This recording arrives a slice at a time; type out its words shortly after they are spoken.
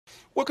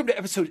Welcome to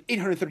episode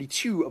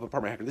 832 of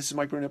Apartment Hacker. This is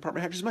Mike Burnett,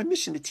 Apartment Hacker. It's my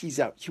mission to tease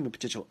out human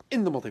potential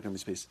in the multifamily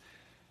space.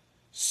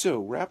 So,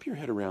 wrap your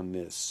head around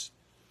this.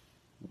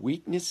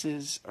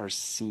 Weaknesses are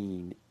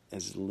seen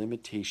as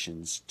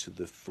limitations to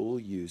the full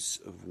use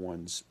of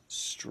one's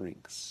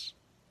strengths.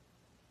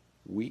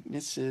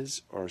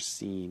 Weaknesses are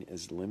seen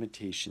as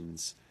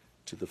limitations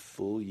to the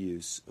full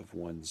use of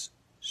one's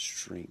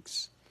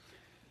strengths.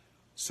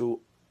 So,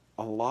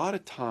 a lot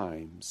of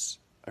times,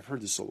 I've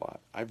heard this a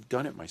lot. I've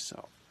done it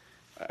myself.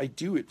 I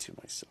do it to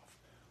myself.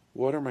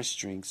 What are my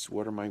strengths?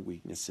 What are my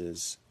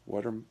weaknesses?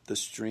 What are the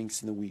strengths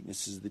and the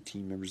weaknesses of the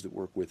team members that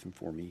work with and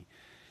for me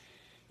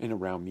and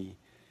around me?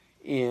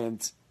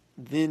 And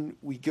then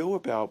we go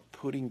about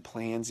putting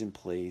plans in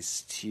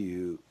place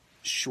to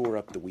shore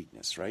up the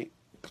weakness, right?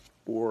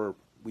 Or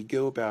we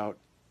go about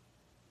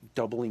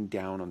doubling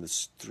down on the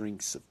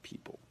strengths of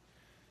people.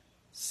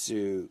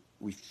 So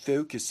we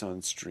focus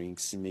on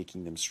strengths and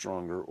making them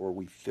stronger, or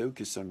we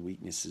focus on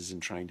weaknesses and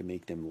trying to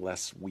make them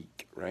less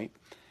weak, right?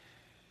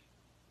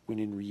 When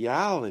in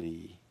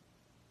reality,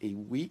 a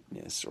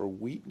weakness or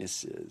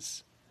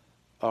weaknesses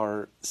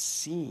are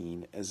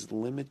seen as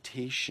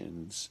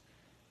limitations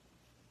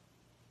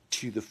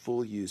to the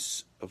full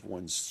use of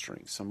one's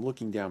strengths. I'm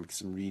looking down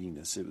because I'm reading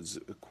this. It was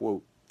a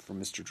quote from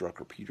Mr.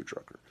 Drucker, Peter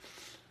Drucker.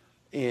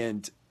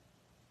 And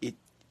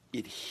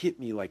it hit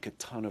me like a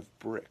ton of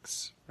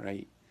bricks,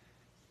 right?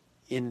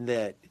 In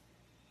that,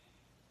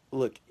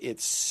 look, at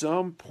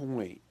some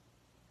point,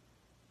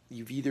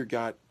 you've either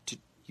got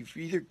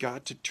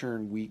to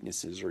turn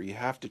weaknesses, or you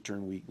have to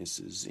turn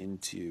weaknesses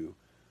into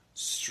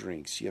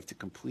strengths. You have to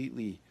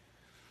completely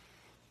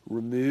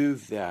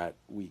remove that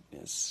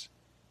weakness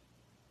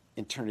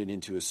and turn it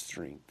into a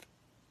strength.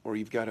 Or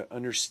you've got to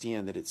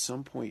understand that at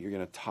some point you're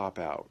going to top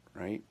out,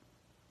 right?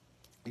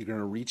 You're going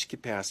to reach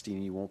capacity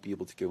and you won't be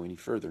able to go any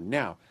further.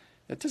 Now,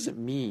 that doesn't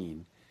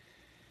mean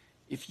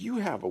if you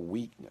have a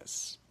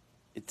weakness,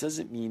 it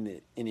doesn't mean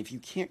that, and if you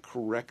can't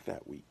correct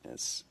that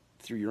weakness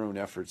through your own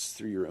efforts,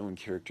 through your own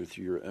character,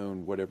 through your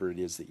own whatever it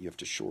is that you have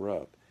to shore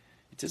up,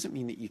 it doesn't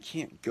mean that you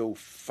can't go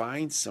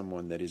find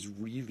someone that is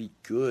really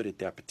good at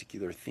that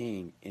particular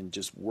thing and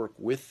just work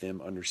with them,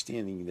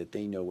 understanding that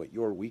they know what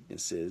your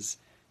weakness is,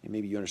 and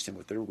maybe you understand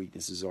what their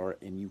weaknesses are,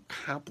 and you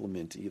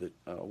complement either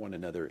one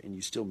another, and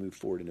you still move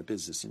forward in a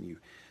business, and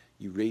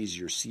you raise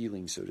your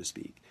ceiling, so to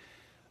speak.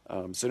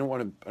 So I don't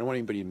want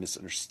anybody to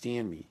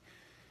misunderstand me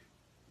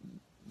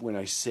when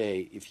I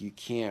say if you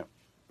can't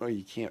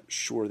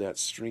shore that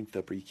strength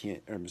up, or you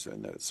can't,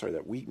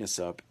 that weakness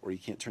up, or you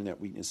can't turn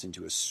that weakness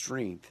into a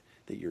strength,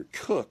 that you're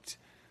cooked,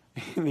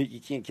 and that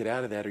you can't get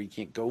out of that, or you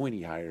can't go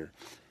any higher.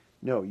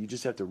 No, you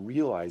just have to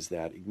realize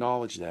that,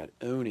 acknowledge that,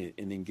 own it,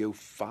 and then go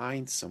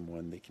find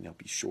someone that can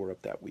help you shore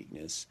up that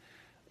weakness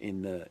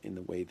in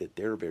the way that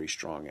they're very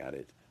strong at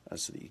it,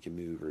 so that you can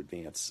move or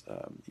advance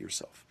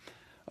yourself.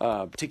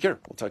 Take care.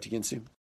 We'll talk to you again soon.